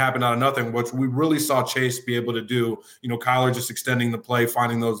something happen out of nothing, which we really saw Chase be able to do. Kyler just extending the play,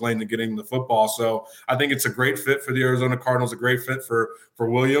 finding those lanes and getting the football. So I think it's a great fit for the Arizona Cardinals, a great fit for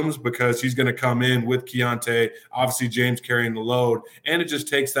Williams, because he's going to come in with Keontae, obviously James carrying the load. And it just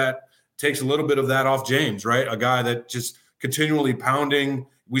takes a little bit of that off James, right? A guy that just continually pounding.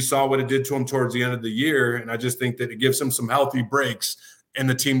 We saw what it did to him towards the end of the year. And I just think that it gives him some healthy breaks and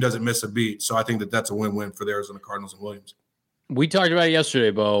the team doesn't miss a beat. So I think that that's a win-win for the Arizona Cardinals and Williams. We talked about it yesterday,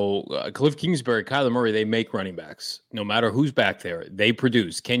 Bo. Cliff Kingsbury, Kyler Murray, they make running backs. No matter who's back there, they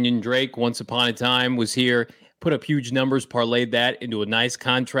produce. Kenyon Drake, once upon a time, was here, put up huge numbers, parlayed that into a nice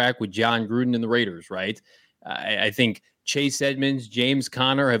contract with John Gruden and the Raiders, right? I think Chase Edmonds, James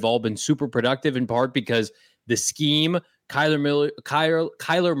Conner have all been super productive, in part because the scheme,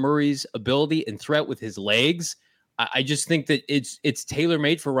 Kyler Murray's ability and threat with his legs. I just think that it's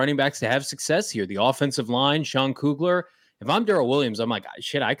tailor-made for running backs to have success here. The offensive line, Sean Kugler. If I'm Darrell Williams, I'm like,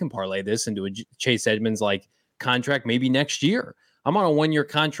 shit, I can parlay this into a Chase Edmonds like contract maybe next year. I'm on a 1-year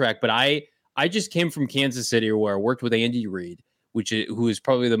contract, but I just came from Kansas City where I worked with Andy Reid, who is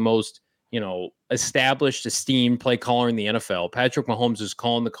probably the most established, esteemed play caller in the NFL. Patrick Mahomes is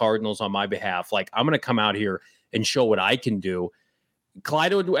calling the Cardinals on my behalf. Like, I'm going to come out here and show what I can do.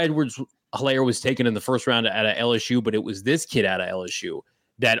 Clyde Edwards-Helaire was taken in the first round out of LSU, but it was this kid out of LSU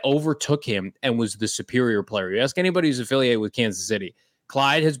that overtook him and was the superior player. You ask anybody who's affiliated with Kansas City,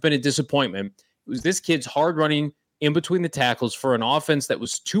 Clyde has been a disappointment. It was this kid's hard running in between the tackles for an offense that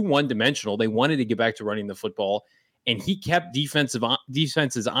was too one-dimensional. They wanted to get back to running the football, and he kept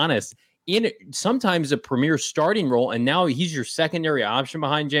defenses honest in sometimes a premier starting role, and now he's your secondary option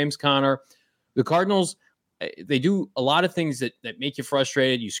behind James Conner. The Cardinals, they do a lot of things that make you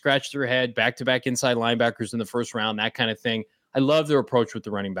frustrated. You scratch their head, back-to-back inside linebackers in the first round, that kind of thing. I love their approach with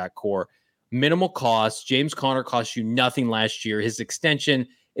the running back core. Minimal cost. James Conner cost you nothing last year. His extension,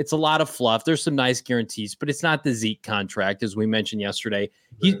 it's a lot of fluff. There's some nice guarantees, but it's not the Zeke contract, as we mentioned yesterday.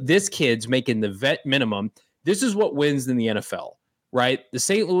 This kid's making the vet minimum. This is what wins in the NFL, right?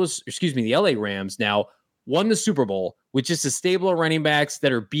 The LA Rams now won the Super Bowl with just a stable of running backs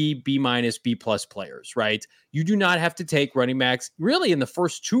that are B-, B-, B+ players, right? You do not have to take running backs really in the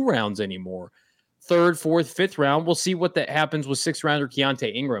first 2 rounds anymore. 3rd, 4th, 5th round. We'll see what that happens with 6th rounder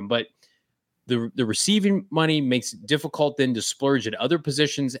Keontae Ingram. But the receiving money makes it difficult then to splurge at other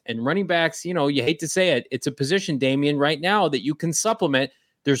positions. And running backs, you hate to say it, it's a position, Damian, right now that you can supplement.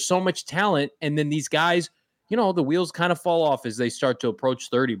 There's so much talent. And then these guys, the wheels kind of fall off as they start to approach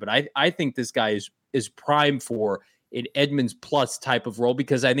 30. But I think this guy is primed for an Edmonds plus type of role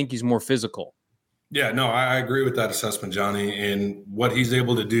because I think he's more physical. Yeah, no, I agree with that assessment, Johnny, and what he's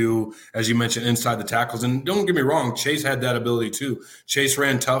able to do, as you mentioned, inside the tackles. And don't get me wrong, Chase had that ability too. Chase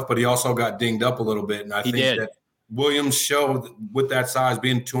ran tough, but he also got dinged up a little bit. And I think that Williams showed with that size,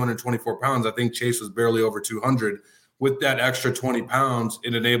 being 224 pounds, I think Chase was barely over 200. With that extra 20 pounds,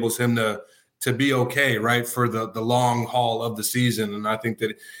 it enables him to be okay, right, for the long haul of the season. And I think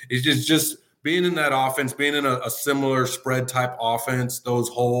that it's just being in that offense, being in a similar spread type offense, those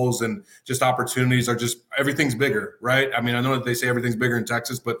holes and just opportunities are just everything's bigger, right? I mean, I know that they say everything's bigger in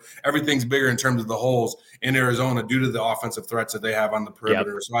Texas, but everything's bigger in terms of the holes in Arizona due to the offensive threats that they have on the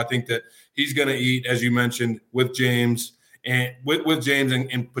perimeter. Yep. So I think that he's going to eat, as you mentioned, with James And with James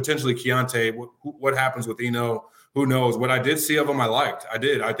and potentially Keontae, what happens with Eno? Who knows? What I did see of him, I liked. I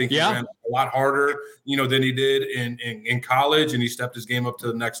did. I think he ran a lot harder, than he did in college, and he stepped his game up to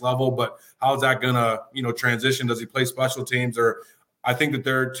the next level. But how's that gonna, transition? Does he play special teams? Or I think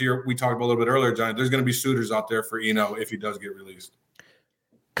that we talked about a little bit earlier, John. There's going to be suitors out there for Eno if he does get released.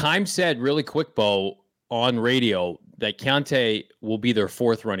 Keim said really quick, Bo, on radio that Keontae will be their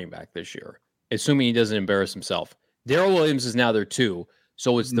fourth running back this year, assuming he doesn't embarrass himself. Darrell Williams is now their 2.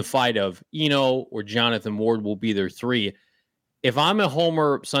 So it's the fight of Eno or Jonathan Ward will be their 3. If I'm a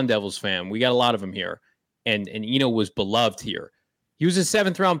Homer Sun Devils fan, we got a lot of them here, and Eno was beloved here. He was a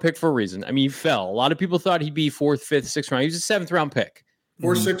 7th-round pick for a reason. I mean, he fell. A lot of people thought he'd be 4th, 5th, 6th round. He was a 7th-round pick.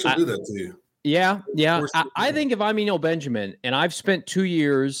 4-6 will do that to you. Yeah. I think if I'm Eno Benjamin and I've spent 2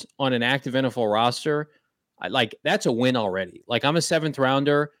 years on an active NFL roster, that's a win already. Like, I'm a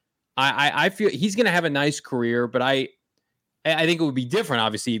 7th-rounder. I feel he's going to have a nice career, but I think it would be different,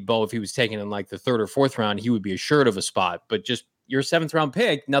 obviously, Bo, if he was taken in like the 3rd or 4th round, he would be assured of a spot. But just your 7th round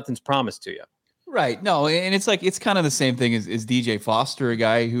pick, nothing's promised to you. Right. No, and it's kind of the same thing as DJ Foster, a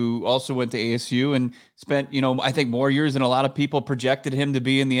guy who also went to ASU and spent, I think more years than a lot of people projected him to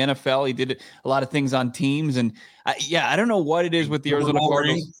be in the NFL. He did a lot of things on teams. And I don't know what it is with the Arizona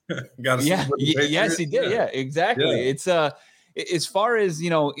Cardinals. Yes, he did. Yeah, exactly. Yeah. It's as far as,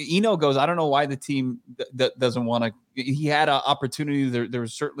 Eno goes, I don't know why the team doesn't want to. He had an opportunity. There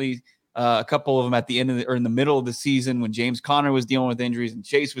was certainly a couple of them at the end or in the middle of the season when James Conner was dealing with injuries and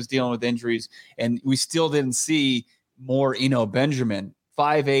Chase was dealing with injuries, and we still didn't see more Eno Benjamin.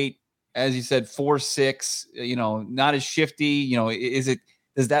 5'8", as you said, 4'6", not as shifty.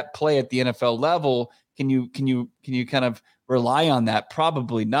 Does that play at the NFL level? Can you kind of rely on that?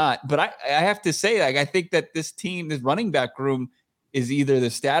 Probably not. But I have to say, I think that this team, this running back room, is either the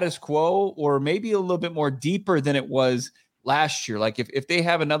status quo or maybe a little bit more deeper than it was last year. Like if they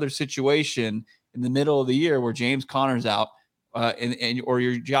have another situation in the middle of the year where James Conner's out, or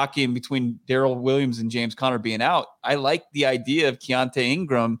you're jockeying between Darrell Williams and James Conner being out, I like the idea of Keontae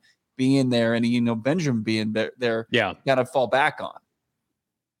Ingram being there and Benjamin being there. Yeah, kind of fall back on.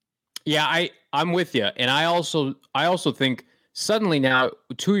 Yeah, I'm with you, and I also think suddenly now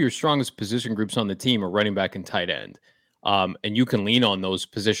 2 of your strongest position groups on the team are running back and tight end, and you can lean on those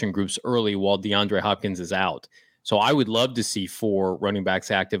position groups early while DeAndre Hopkins is out. So I would love to see 4 running backs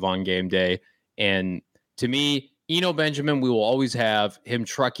active on game day. And to me, Eno Benjamin, we will always have him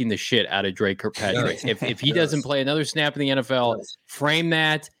trucking the shit out of Drake Kirkpatrick. If he doesn't play another snap in the NFL, frame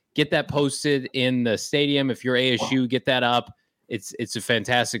that, get that posted in the stadium. If you're ASU, get that up. It's a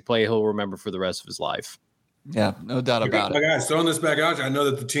fantastic play he'll remember for the rest of his life. Yeah, no doubt about it. Guys, throwing this back out, I know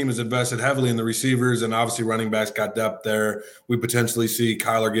that the team has invested heavily in the receivers, and obviously running backs got depth there. We potentially see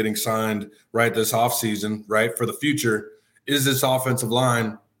Kyler getting signed right this offseason, right, for the future. Is this offensive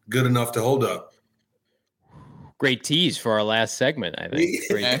line good enough to hold up? Great tease for our last segment, I think.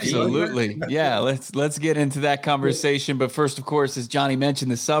 Absolutely. Yeah, let's get into that conversation. But first, of course, as Johnny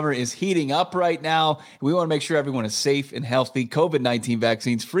mentioned, the summer is heating up right now. We want to make sure everyone is safe and healthy. COVID-19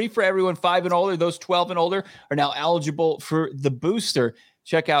 vaccines free for everyone 5 and older. Those 12 and older are now eligible for the booster.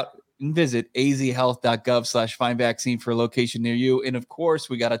 Check out and visit azhealth.gov/find vaccine for a location near you. And of course,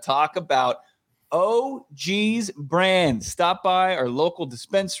 we got to talk about OG's brand. Stop by our local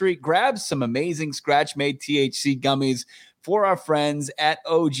dispensary, grab some amazing scratch-made THC gummies for our friends at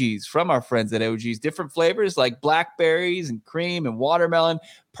OG's. From our friends at OG's, different flavors like blackberries and cream and watermelon.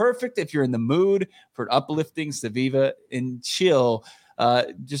 Perfect if you're in the mood for an uplifting sativa and chill.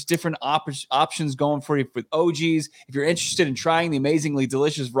 Just different options going for you with OG's. If you're interested in trying the amazingly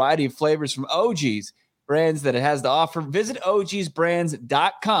delicious variety of flavors from OG's, brands that it has to offer, visit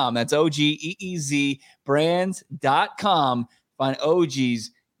ogsbrands.com. That's OGEEZ brands.com. Find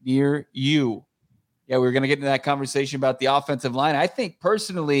OG's near you. Yeah, we're going to get into that conversation about the offensive line. I think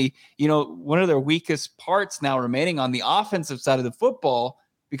personally, one of their weakest parts now remaining on the offensive side of the football,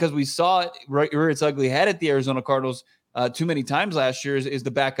 because we saw it rear its ugly head at the Arizona Cardinals too many times last year, is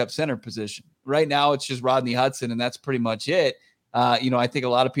the backup center position. Right now, it's just Rodney Hudson, and that's pretty much it. I think a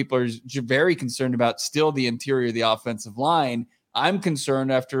lot of people are very concerned about still the interior of the offensive line. I'm concerned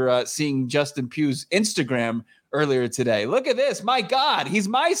after seeing Justin Pugh's Instagram earlier today. Look at this. My God, he's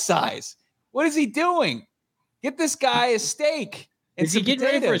my size. What is he doing? Get this guy a steak. Is he getting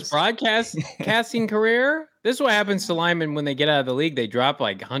ready for his broadcasting career? This is what happens to linemen when they get out of the league. They drop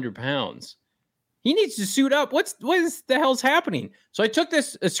like 100 pounds. He needs to suit up. What is the hell's happening? So I took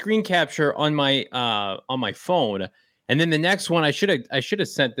a screen capture on my phone. And then the next one, I should have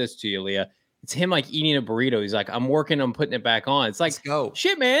sent this to you, Leah. It's him like eating a burrito. He's like, I'm working on putting it back on. It's like, let's go.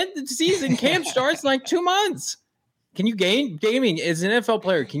 Shit, man. The season camp starts in like 2 months. Can you gain gaming as an NFL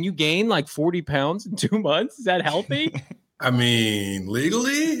player? Can you gain like 40 pounds in 2 months? Is that healthy? I mean,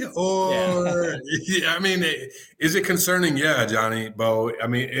 legally, or yeah. I mean, is it concerning? Yeah, Johnny, Bo. I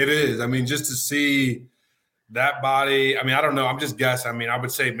mean, it is. I mean, just to see that body. I mean, I don't know. I'm just guessing. I mean, I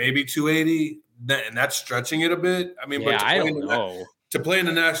would say maybe 280, and that's stretching it a bit. I mean, Yeah, but I don't know. to play in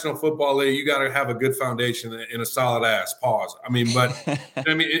the National Football League, you got to have a good foundation and a solid ass. Pause. I mean, but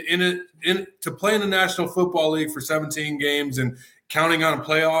I mean, to play in the National Football League for 17 games and counting on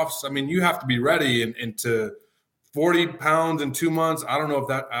playoffs, I mean, you have to be ready and to 40 pounds in 2 months. I don't know if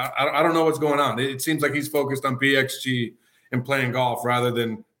that. I don't know what's going on. It seems like he's focused on PXG and playing golf rather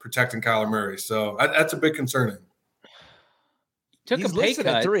than protecting Kyler Murray. So that's a bit concerning. He's a pay cut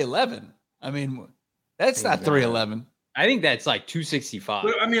at 311. I mean, that's not 311. I think that's like 265.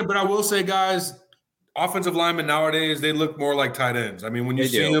 But I will say, guys, offensive linemen nowadays, they look more like tight ends. I mean, when you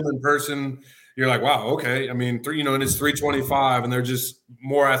see them in person, you're like, wow, okay. I mean, and it's 325, and they're just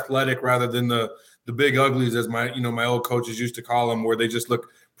more athletic rather than the big uglies, as my old coaches used to call them, where they just look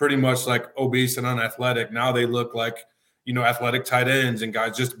pretty much like obese and unathletic. Now they look like, athletic tight ends and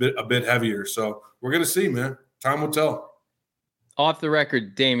guys just a bit heavier. So we're going to see, man. Time will tell. Off the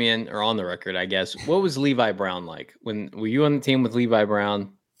record, Damian, or on the record, I guess, what was Levi Brown like? Were you on the team with Levi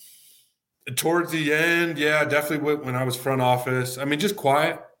Brown? Towards the end, yeah, definitely when I was front office. I mean, just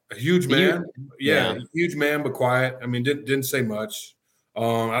quiet, a huge man. Huge man, but quiet. I mean, didn't say much. I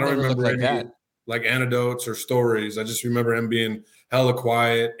don't remember any like anecdotes or stories. I just remember him being hella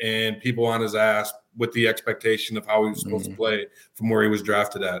quiet and people on his ass with the expectation of how he was supposed to play from where he was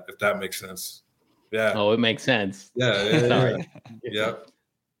drafted at, if that makes sense. Yeah. Oh, it makes sense. Yeah. Sorry.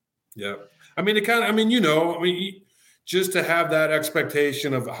 Yeah. I mean, just to have that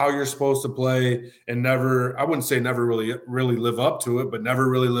expectation of how you're supposed to play and I wouldn't say never really live up to it, but never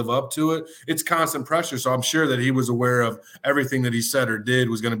really live up to it. It's constant pressure. So I'm sure that he was aware of everything that he said or did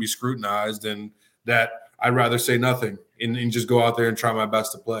was going to be scrutinized, and that I'd rather say nothing and just go out there and try my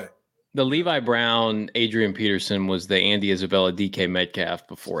best to play. The Levi Brown, Adrian Peterson was the Andy Isabella, DK Metcalf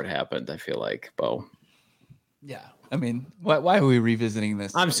before it happened, I feel like, Bo. Yeah. I mean, why are we revisiting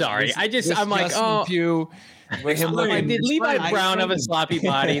this? I'm sorry. I'm like, oh. Pugh, did Levi Brown have a sloppy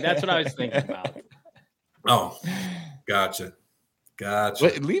body? That's what I was thinking about. Oh, gotcha.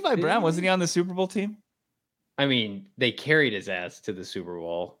 Wait, Levi Brown, wasn't he on the Super Bowl team? I mean, they carried his ass to the Super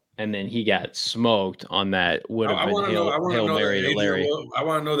Bowl. And then he got smoked on that. Would have been Hail Mary to Larry. I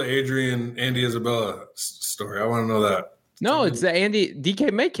want to know the Andy Isabella story. I want to know that. No, it's the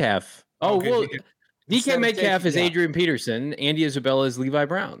DK Metcalf. Oh, okay, well, DK Metcalf is Adrian Peterson. Andy Isabella is Levi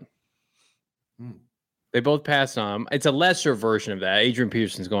Brown. They both passed on him. It's a lesser version of that. Adrian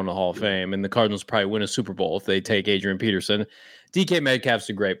Peterson's going to the Hall of Fame, and the Cardinals probably win a Super Bowl if they take Adrian Peterson. DK Metcalf's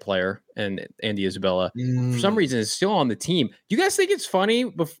a great player, and Andy Isabella, for some reason, is still on the team. Do you guys think it's funny,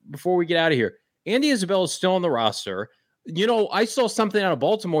 before we get out of here, Andy Isabella is still on the roster? I saw something out of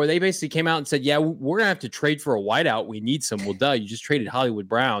Baltimore. They basically came out and said, yeah, we're going to have to trade for a wideout. We need some. Well, duh, you just traded Hollywood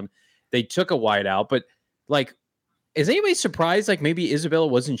Brown. They took a wideout, but like, is anybody surprised? Like maybe Isabella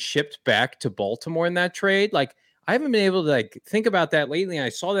wasn't shipped back to Baltimore in that trade? Like I haven't been able to think about that lately. And I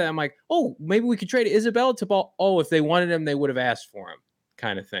saw that. I'm like, oh, maybe we could trade Isabella to Baltimore. Oh, if they wanted him, they would have asked for him,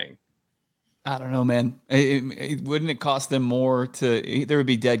 kind of thing. I don't know, man. Wouldn't it cost them more there would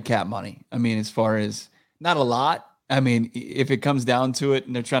be dead cap money. I mean, as far as not a lot. I mean, if it comes down to it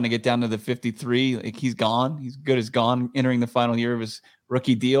and they're trying to get down to the 53, like he's gone. He's good as gone entering the final year of his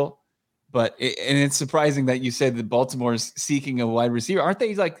rookie deal. But it's surprising that you said that Baltimore's seeking a wide receiver. Aren't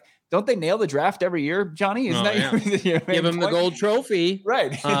they don't they nail the draft every year, Johnny? Isn't your give him the gold trophy.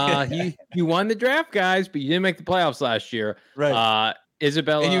 Right. You won the draft, guys, but you didn't make the playoffs last year. Right.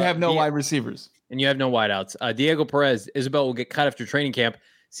 Isabella. And you have no wide receivers. And you have no wideouts. Diego Perez, Isabella will get cut after training camp.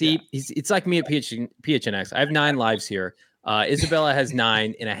 See, it's like me at PHNX. I have 9 lives here. Isabella has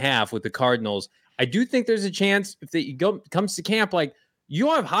 9.5 with the Cardinals. I do think there's a chance if comes to camp, like, you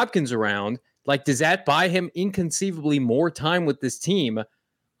have Hopkins around. Like, does that buy him inconceivably more time with this team?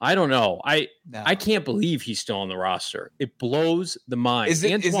 I don't know. I can't believe he's still on the roster. It blows the mind. Is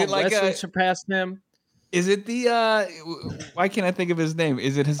it like Wesley surpassed him? Is it the why can't I think of his name?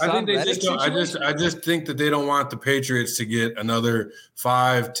 Is it Hassan? I just think that they don't want the Patriots to get another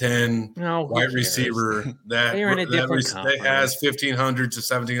 5'10" wide receiver that has 1,500 to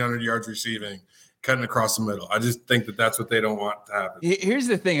 1,700 yards receiving, cutting across the middle. I just think that that's what they don't want to happen. Here's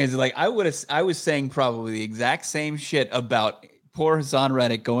the thing: is like I was saying probably the exact same shit about poor Hassan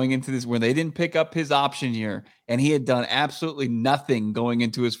Reddick going into this, when they didn't pick up his option year and he had done absolutely nothing going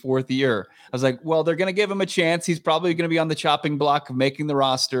into his 4th year. I was like, well, they're going to give him a chance. He's probably going to be on the chopping block of making the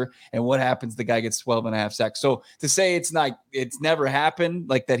roster. And what happens? The guy gets 12 and a half sacks. So to say it's never happened,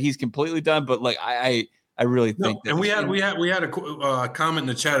 like that he's completely done, but like I really think that. And we had a comment in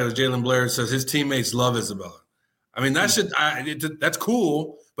the chat of Jalen Blair says his teammates love Isabella. I mean, that that's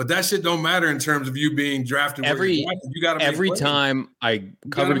cool, but that shit don't matter in terms of you being drafted. You got to every time I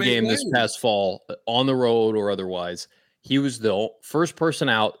covered a game this past fall on the road or otherwise, he was the first person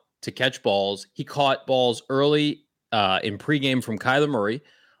out to catch balls. He caught balls early in pregame from Kyler Murray.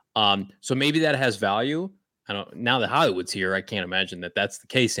 So maybe that has value. I don't. Now that Hollywood's here, I can't imagine that that's the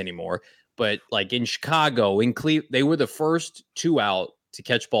case anymore. But like in Chicago, in Cleveland, they were the first 2 out to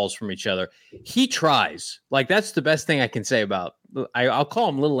catch balls from each other. He tries. Like, that's the best thing I can say about I'll call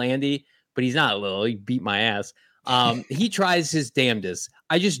him Little Andy, but he's not little. He beat my ass. He tries his damnedest.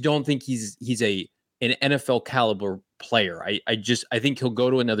 I just don't think he's an NFL caliber player. I think he'll go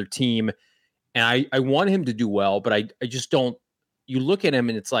to another team, and I want him to do well, but I just don't. You look at him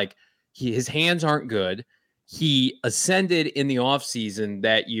and it's like his hands aren't good. He ascended in the offseason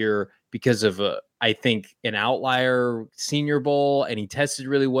that year because of I think an outlier Senior Bowl, and he tested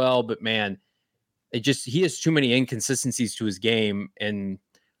really well, but man, he has too many inconsistencies to his game, and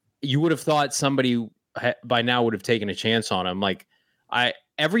you would have thought somebody by now would have taken a chance on him. Like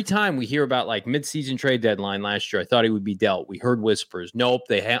every time we hear about like midseason trade deadline last year, I thought he would be dealt. We heard whispers. Nope,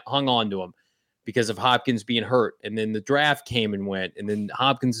 they hung on to him because of Hopkins being hurt, and then the draft came and went, and then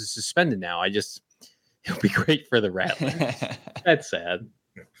Hopkins is suspended now. He'll be great for the Rattlers. That's sad.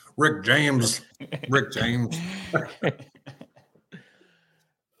 Rick James.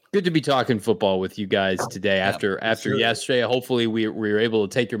 Good to be talking football with you guys today after yesterday. Hopefully we were able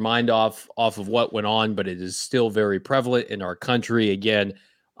to take your mind off of what went on, but it is still very prevalent in our country. Again,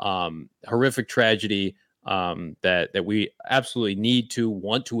 horrific tragedy that we absolutely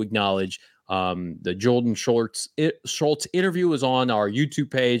want to acknowledge. The Jordan Schultz interview is on our YouTube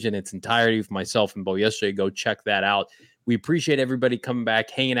page in its entirety for myself and Bo yesterday. Go check that out. We appreciate everybody coming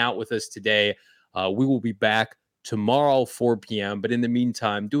back, hanging out with us today. We will be back tomorrow, 4 p.m. But in the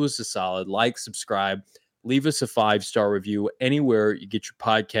meantime, do us a solid, like, subscribe, leave us a 5-star review anywhere you get your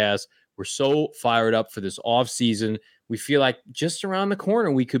podcast. We're so fired up for this offseason. We feel like just around the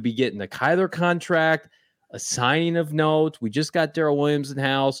corner, we could be getting a Kyler contract, a signing of note. We just got Darrell Williams in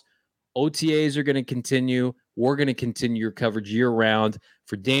house. OTAs are going to continue. We're going to continue your coverage year-round.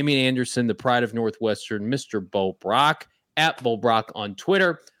 For Damian Anderson, the pride of Northwestern, Mr. Bo Brock, at Bo Brock on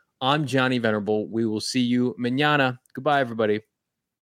Twitter, I'm Johnny Venerable. We will see you mañana. Goodbye, everybody.